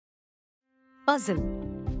Puzzle.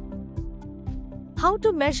 How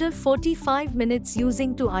to measure 45 minutes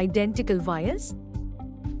using two identical wires?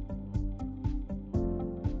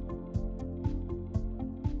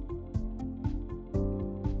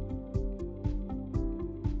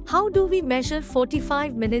 How do we measure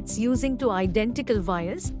 45 minutes using two identical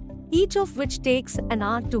wires, each of which takes an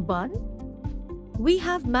hour to burn? We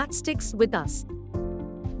have matchsticks with us.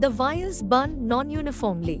 The wires burn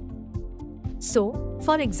non-uniformly. So,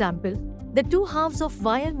 for example, the two halves of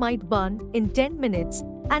wire might burn in 10 minutes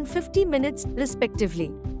and 50 minutes respectively.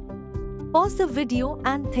 Pause the video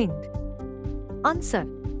and think. Answer.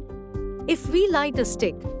 If we light a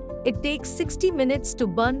stick, it takes 60 minutes to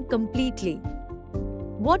burn completely.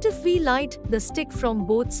 What if we light the stick from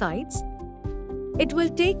both sides? It will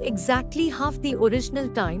take exactly half the original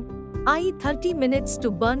time, i.e. 30 minutes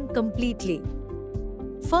to burn completely.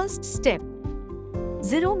 First step.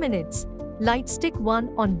 0 minutes. Light stick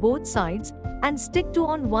 1 on both sides and stick 2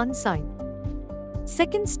 on one side.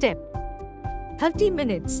 Second step. 30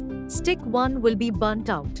 minutes. Stick 1 will be burnt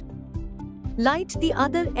out. Light the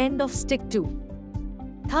other end of stick 2.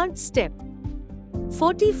 Third step.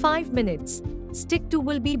 45 minutes. Stick 2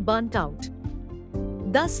 will be burnt out.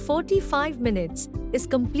 Thus 45 minutes is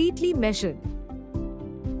completely measured.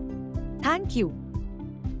 Thank you.